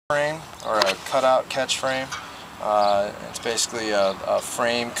frame, or a cutout catch frame. It's basically a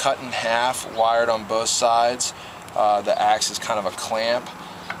frame cut in half, wired on both sides. The acts as kind of a clamp.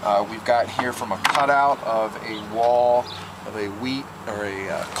 We've got here from a cutout of a wall of a wheat or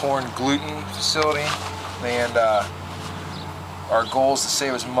a corn gluten facility, and our goal is to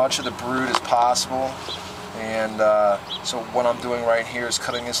save as much of the brood as possible. And so what I'm doing right here is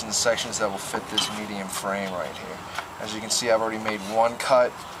cutting this into sections that will fit this medium frame right here. As you can see, I've already made one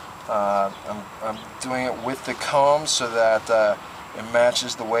cut. I'm doing it with the comb so that it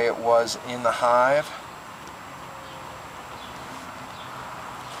matches the way it was in the hive.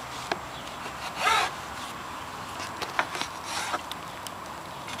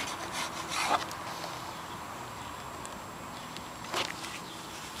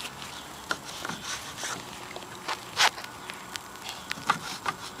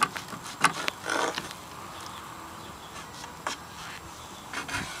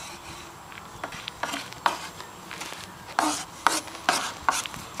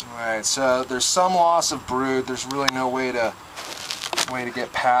 Alright, so there's some loss of brood. There's really no way to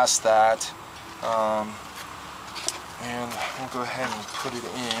get past that. And we'll go ahead and put it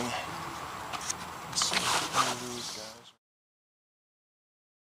in. Let's see, one of these guys.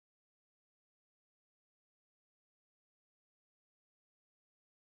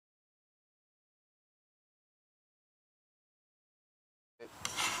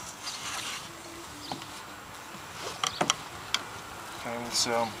 Okay,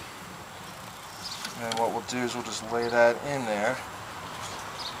 so and what we'll do is we'll just lay that in there.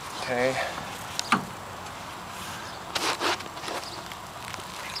 Okay.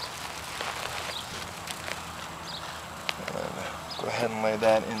 And go ahead and lay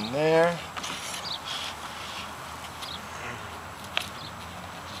that in there.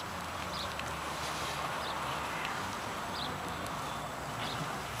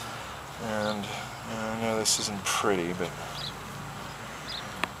 And I know this isn't pretty, but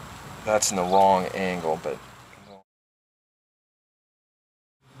that's in the wrong angle, but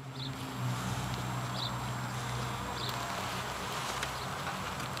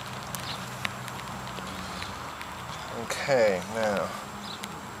okay, now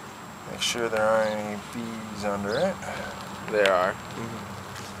make sure there aren't any bees under it. There are.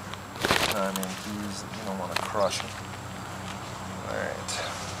 I mean, bees, you don't want to crush them. Alright.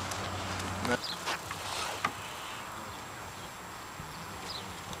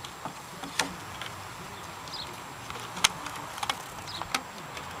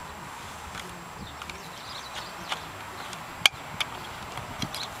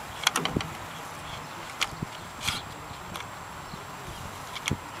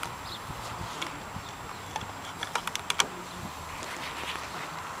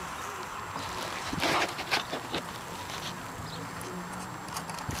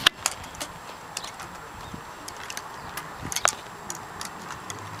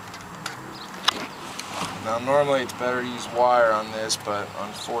 Now normally it's better to use wire on this, but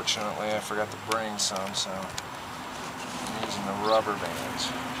unfortunately I forgot to bring some, so I'm using the rubber bands.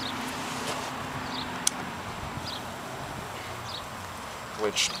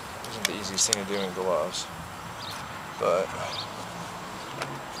 Which isn't the easiest thing to do in gloves. But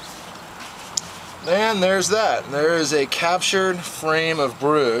then there's that. There is a captured frame of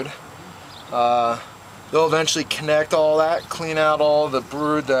brood. They'll eventually connect all that, clean out all the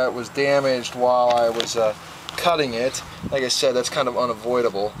brood that was damaged while I was cutting it. Like I said, that's kind of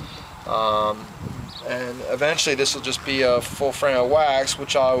unavoidable. And eventually this will just be a full frame of wax,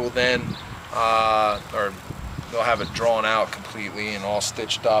 which I will then, or they'll have it drawn out completely and all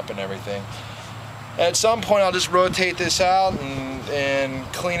stitched up and everything. At some point I'll just rotate this out and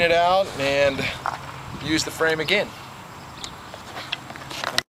clean it out and use the frame again.